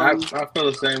 Yeah, I feel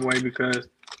the same way because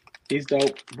he's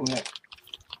dope, but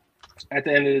at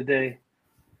the end of the day,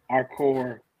 our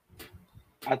core,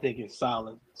 I think, is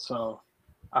solid. So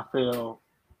I feel,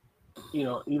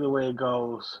 either way it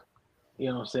goes, you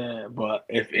know what I'm saying? But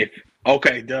if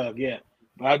okay, Doug, yeah.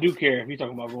 But I do care if you're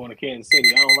talking about going to Kansas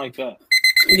City. I don't like that.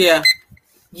 Yeah.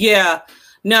 Yeah.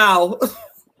 Now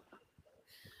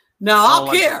I'll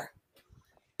care. Like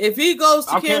if he goes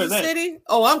to Kansas City,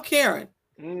 I'm caring.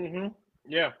 Mm-hmm.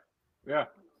 Yeah. Yeah.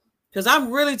 Because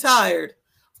I'm really tired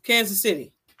of Kansas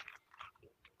City.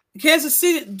 Kansas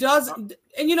City does, and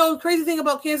the crazy thing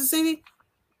about Kansas City,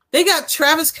 they got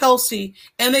Travis Kelce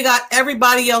and they got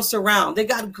everybody else around. They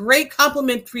got great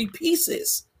complementary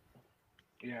pieces.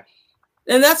 Yeah.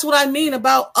 And that's what I mean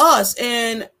about us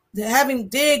and having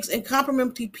Diggs and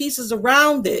complementary pieces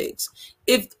around Diggs.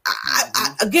 If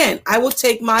I will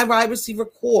take my wide receiver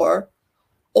core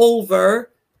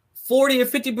over 40 or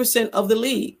 50% of the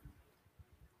league.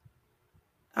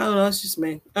 I don't know. It's just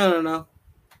me. I don't know.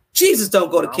 Jesus,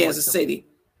 don't go to Kansas City.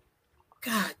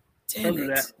 God damn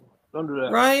it. Don't do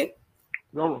that. Right?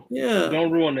 Don't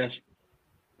ruin this.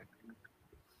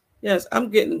 Yes, I'm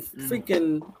getting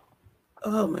freaking.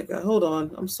 Oh my God. Hold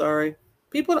on. I'm sorry.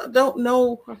 People don't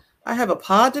know I have a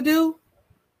pod to do.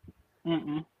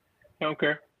 Don't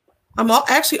care. I'm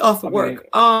actually off of work.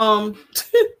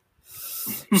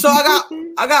 So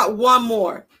I got one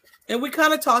more. And we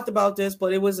kind of talked about this,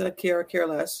 but it wasn't a care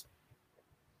less.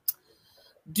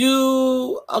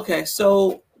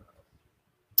 So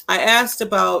I asked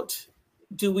about,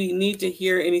 do we need to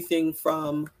hear anything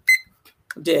from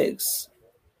Diggs?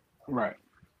 Right.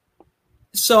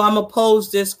 So I'm going to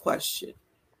pose this question.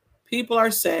 People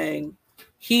are saying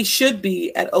he should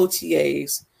be at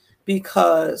OTAs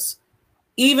because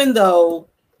even though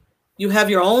you have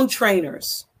your own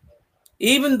trainers,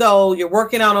 even though you're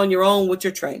working out on your own with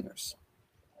your trainers,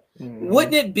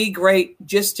 wouldn't it be great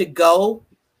just to go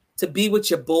to be with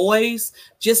your boys,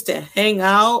 just to hang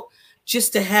out,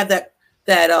 just to have that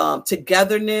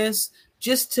togetherness,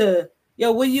 just to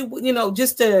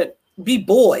just to be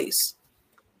boys?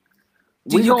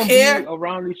 Do you care? Be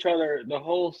around each other the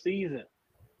whole season,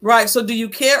 right? So do you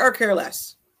care or care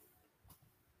less?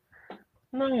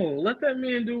 No, let that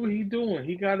man do what he's doing.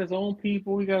 He got his own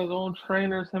people. He got his own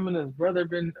trainers. Him and his brother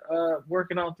been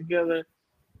working out together,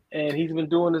 and he's been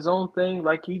doing his own thing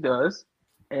like he does.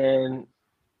 And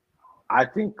I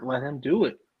think let him do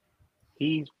it.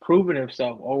 He's proven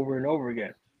himself over and over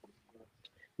again.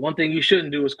 One thing you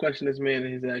shouldn't do is question this man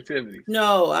and his activities.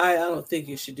 No, I don't think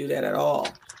you should do that at all.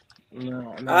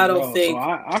 No, I don't think.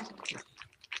 So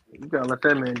you gotta let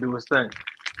that man do his thing.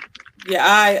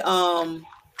 Yeah,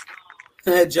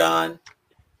 John.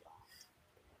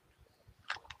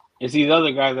 It's these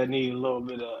other guys that need a little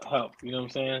bit of help. You know what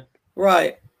I'm saying?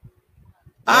 Right.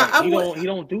 He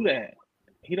don't do that.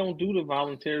 He don't do the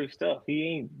voluntary stuff.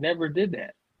 He never did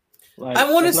that. Like, I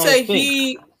want to say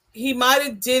he might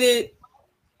have did it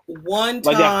one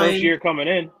time. Like that first year coming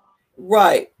in.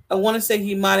 Right. I want to say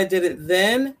he might have did it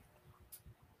then.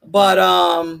 But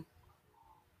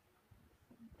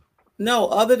no,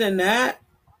 other than that,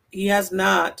 he has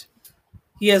not.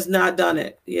 He has not done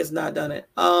it.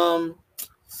 No.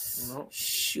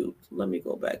 Shoot, let me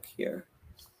go back here.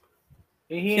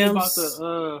 And he ain't about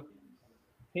to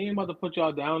put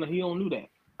y'all down. He don't do that.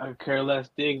 I care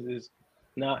less. Diggs is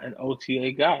not an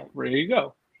OTA guy. There you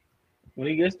go. When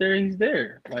he gets there, he's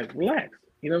there. Like, relax.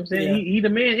 You know what I'm saying? Yeah. He the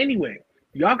man anyway.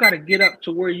 Y'all got to get up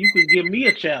to where you can give me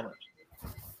a challenge.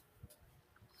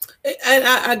 And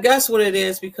I guess what it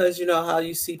is, because you know how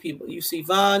you see people. You see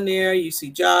Vaughn there. You see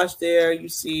Josh there. You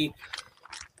see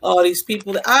all these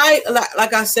people. Like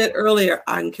I said earlier,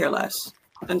 I can care less.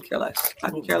 I can care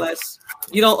less.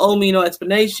 You don't owe me no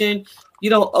explanation. You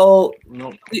don't owe.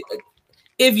 No.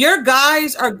 If your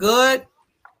guys are good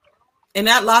in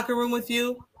that locker room with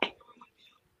you,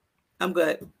 I'm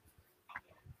good.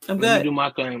 I'm good. You do my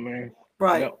thing, man.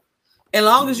 Right. Yep. As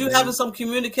long as you having some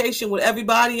communication with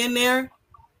everybody in there,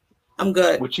 I'm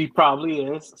good. Which he probably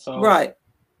is. So right.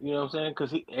 You know what I'm saying?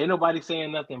 Because ain't nobody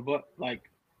saying nothing but like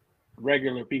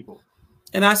regular people.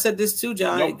 And I said this too,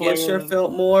 John. It gives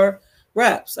Sherfield more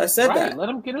reps. I said that. Let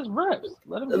him get his reps.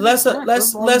 Let's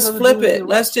flip it.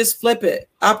 Let's just flip it.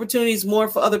 Opportunities more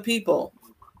for other people.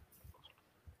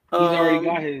 He's already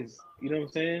got his. You know what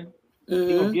I'm saying?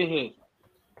 He would get hit.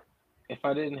 If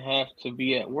I didn't have to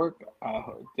be at work,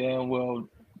 damn well,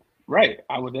 right.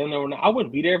 I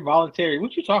wouldn't be there voluntary.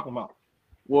 What you talking about?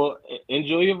 Well,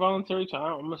 enjoy your voluntary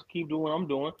time. I'm gonna keep doing what I'm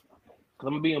doing because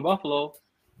I'm gonna be in Buffalo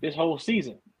this whole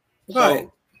season. Right.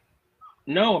 So,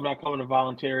 no, I'm not coming to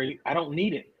voluntary. I don't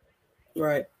need it.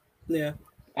 Right. Yeah.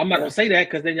 I'm not gonna say that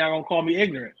because then y'all gonna call me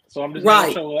ignorant. So I'm just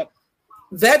gonna show up.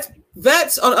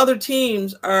 Vets on other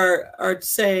teams are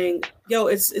saying, "Yo,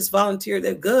 it's volunteer.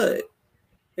 They're good.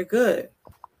 They're good."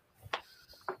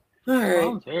 All right.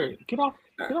 Voluntary. Get off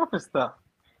this stuff.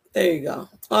 There you go.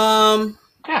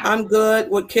 I'm good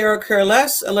with care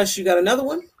less, unless you got another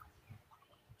one.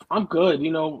 I'm good.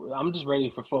 I'm just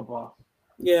ready for football.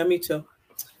 Yeah, me too.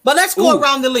 But let's go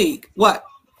around the league. What?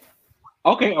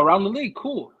 Okay, around the league.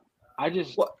 Cool.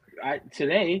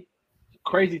 Today,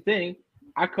 crazy thing,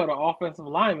 I cut an offensive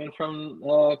lineman from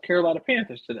Carolina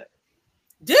Panthers today.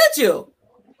 Did you?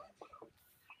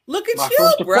 Look at my you,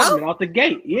 first bro. Appointment out the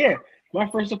gate. Yeah, my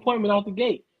first appointment out the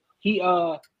gate. He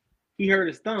hurt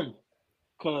his thumb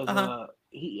because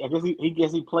he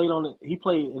played on it. He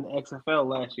played in the XFL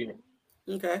last year.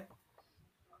 Okay.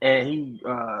 And he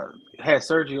had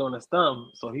surgery on his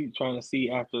thumb, so he's trying to see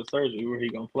after the surgery where he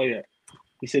gonna play at.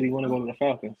 He said he want to go to the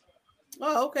Falcons.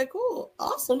 Oh, okay, cool,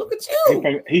 awesome. Look at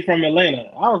you. He's from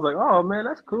Atlanta. I was like, oh man,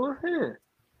 that's cool. Yeah.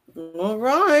 All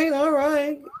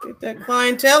right. Get that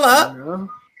clientele up.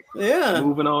 Yeah.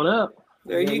 Moving on up.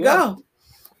 There you go.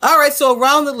 All right, so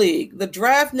around the league, the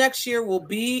draft next year will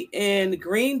be in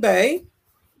Green Bay.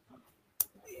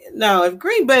 Now, if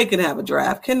Green Bay can have a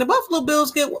draft, can the Buffalo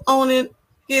Bills get on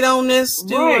this?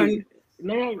 Right.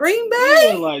 No, Green Bay?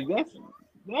 Yeah, like that's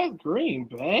Green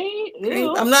Bay.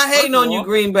 I'm not hating on you,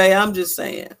 Green Bay. I'm just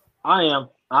saying. I am.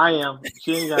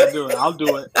 She ain't got to do it. I'll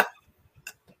do it.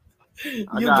 You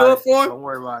do it for him? Don't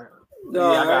worry about it.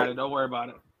 No, I got it. Don't worry about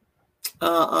it.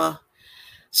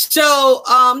 So,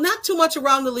 not too much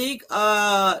around the league.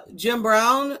 Jim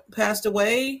Brown passed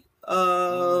away.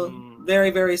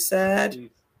 Very, very sad. Jeez.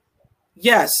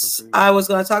 Yes, I was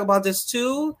going to talk about this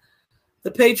too.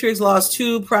 The Patriots lost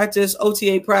 2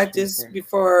 OTA practice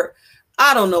before.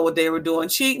 I don't know what they were doing.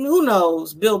 Cheating. Who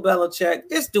knows? Bill Belichick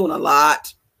is doing a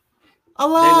lot. They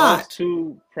lost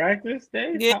 2 practice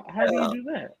days? Yeah. How do you do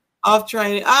that? Off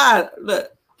training. I don't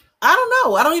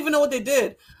know. I don't even know what they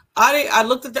did. I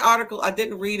looked at the article. I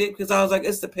didn't read it because I was like,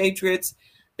 it's the Patriots.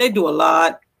 They do a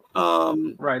lot.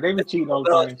 Right. They've been cheating on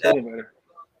the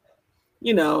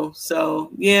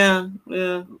so yeah.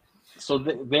 So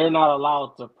they're not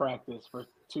allowed to practice for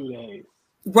 2 days.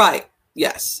 Right.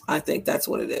 Yes. I think that's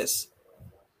what it is.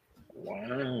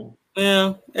 Wow.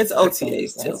 Yeah. It's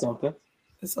OTAs too. That's something.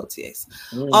 It's OTAs.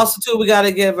 Also, too, we got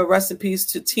to give a rest in peace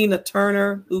to Tina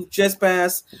Turner, who just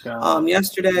passed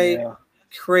yesterday. Yeah.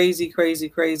 Crazy.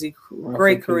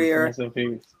 Great career. Rest in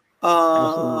peace.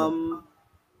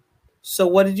 So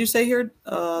what did you say here?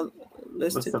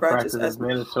 Listed practice as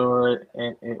mandatory,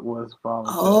 and it was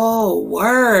voluntary. Oh,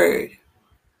 word.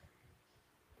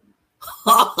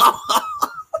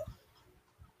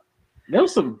 Them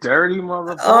some dirty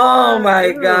motherfuckers. Oh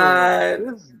my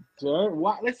God.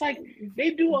 Why? It's like they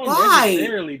do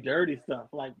unnecessarily dirty stuff.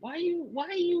 Like, why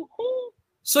you who?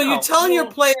 So you're telling your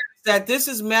players that this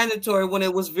is mandatory when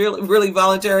it was really, really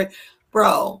voluntary,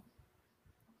 bro?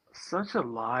 Such a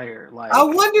liar. Like, I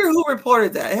wonder who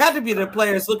reported that. It had to be the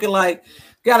players looking like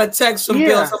got a text from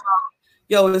Bill about,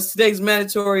 yo, it's today's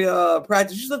mandatory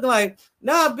practice. She's looking like,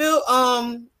 nah, Bill,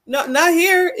 no, not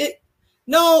here.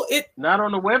 Not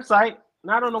on the website.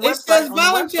 Not on the website. It says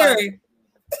voluntary.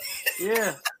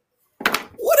 Yeah.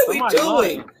 What are we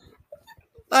doing?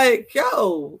 Like,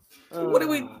 yo, what are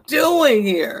we doing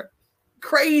here?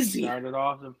 Crazy. Started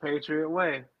off the Patriot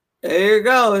way. There you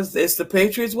go. It's the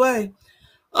Patriots way.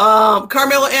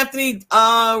 Carmelo Anthony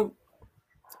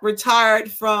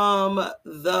retired from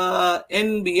the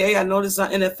NBA. I know this is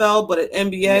not NFL, but at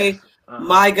NBA. Yes.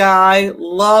 My guy.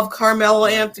 Love Carmelo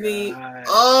Anthony. God.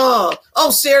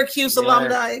 Oh, Syracuse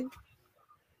alumni.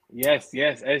 Yes.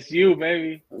 SU,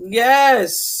 baby.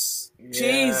 Yes.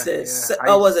 Jesus.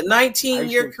 Yeah. Was it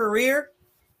 19-year career?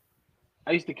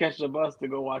 I used to catch the bus to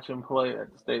go watch him play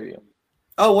at the stadium.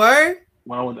 Oh, word?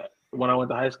 When I went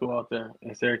to high school out there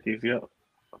in Syracuse, yep,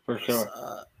 for sure.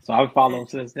 So I've followed him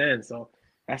since then. So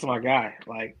that's my guy.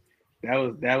 Like that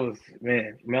was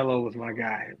man. Melo was my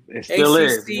guy. It still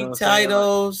is. ACC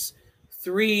titles,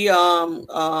 3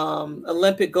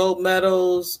 Olympic gold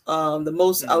medals. The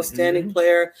most outstanding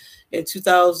player in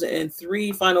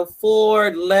 2003 Final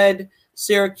Four, led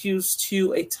Syracuse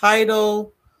to a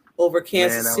title over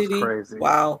Kansas City. Crazy.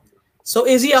 Wow. So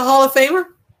is he a Hall of Famer?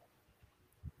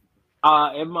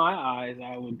 In my eyes,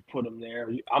 I would put them there.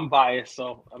 I'm biased,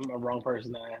 so I'm a wrong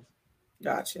person to ask.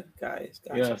 Gotcha, guys.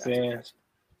 Gotcha, you know what I'm saying? Gotcha.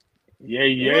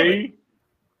 Yay.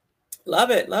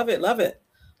 Love it.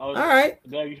 Oh, all right.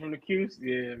 Doug, you from the Qs?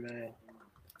 Yeah, man.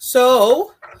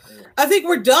 So, I think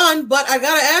we're done, but I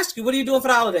got to ask you, what are you doing for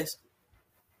the holidays?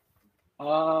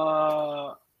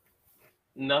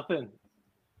 Nothing.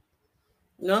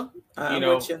 No? I'm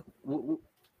with you.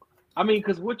 I mean,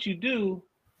 because what you do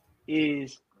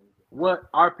is what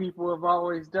our people have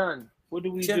always done. What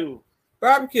do we do?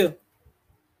 Barbecue.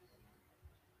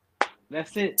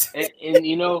 That's it.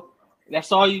 And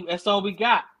that's all we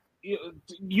got.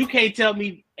 You can't tell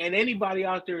me, and anybody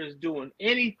out there is doing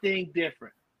anything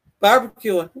different.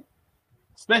 Barbecuing.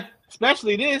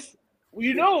 Especially this.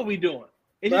 You know what we doing.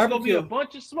 It's just going to be a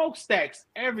bunch of smokestacks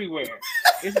everywhere.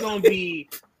 It's going to be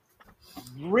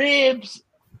ribs,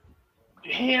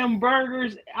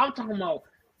 hamburgers. I'm talking about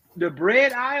the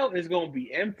bread aisle is going to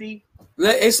be empty.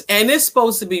 It's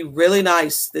supposed to be really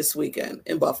nice this weekend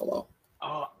in Buffalo.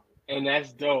 Oh, and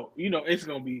that's dope. It's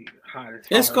going to be hot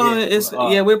as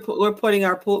we're putting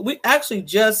our pool. We actually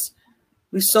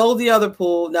we sold the other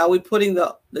pool. Now we're putting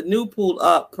the new pool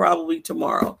up probably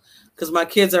tomorrow because my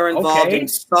kids are involved in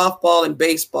softball and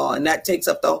baseball, and that takes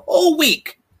up the whole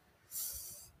week.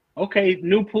 Okay,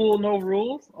 new pool, no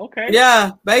rules. Okay.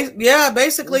 Yeah,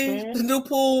 basically the new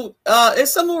pool.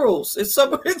 It's some rules. It's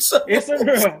some rules.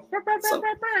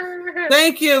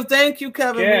 Thank you,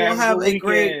 Kevin. We'll have a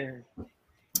great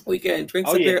weekend. Drink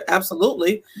some beer,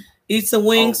 absolutely. Eat some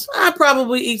wings. I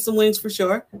probably eat some wings for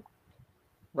sure.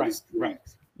 Right.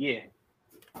 Yeah.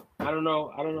 I don't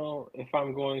know if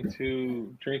I'm going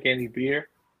to drink any beer.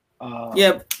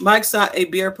 Mike's not a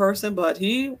beer person, but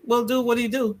he will do what he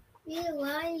do.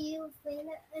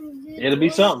 It'll be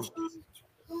something.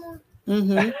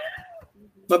 Mm-hmm.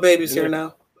 My baby's here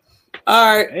now.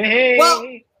 All right. Hey. Well,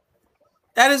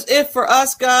 that is it for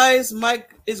us, guys.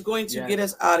 Mike is going to get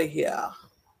us out of here.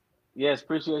 Yes,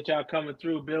 appreciate y'all coming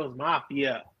through. Bills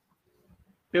Mafia,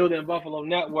 Building Buffalo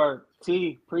Network.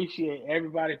 Appreciate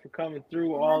everybody for coming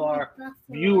through, all our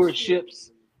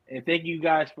viewerships. And thank you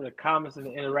guys for the comments and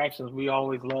the interactions. We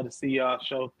always love to see y'all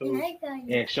show through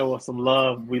and show us some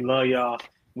love. We love y'all.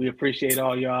 We appreciate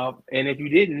all y'all. And if you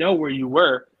didn't know where you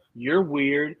were, you're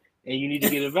weird and you need to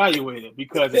get evaluated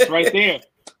because it's right there.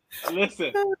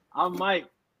 Listen, I'm Mike.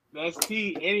 That's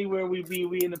T. Anywhere we be,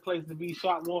 we in the place to be.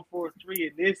 Shot 143.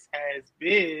 And this has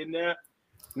been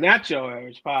Not Your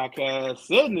Average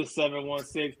Podcast in the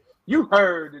 716. You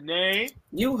heard the name.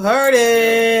 You heard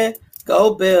it.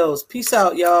 Go Bills. Peace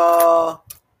out, y'all.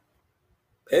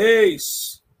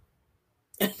 Peace.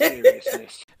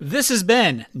 This has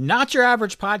been Not Your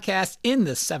Average Podcast in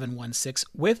the 716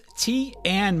 with T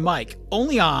and Mike,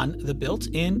 only on the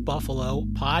Built-in Buffalo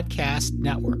Podcast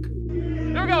Network.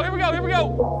 Here we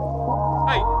go.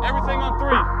 Hey, everything on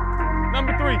 3.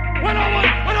 Number 3. 1 on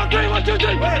 1. 1 on 3. 1, 2,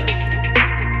 3.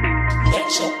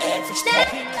 That's your average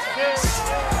podcast.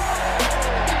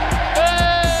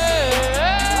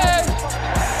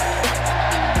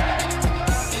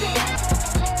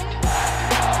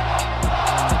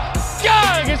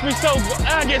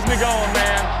 That gets me going,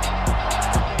 man.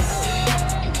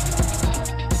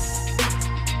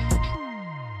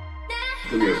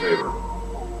 Do me a favor.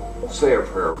 Say a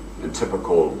prayer in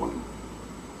typical one.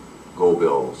 Go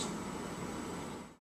Bills.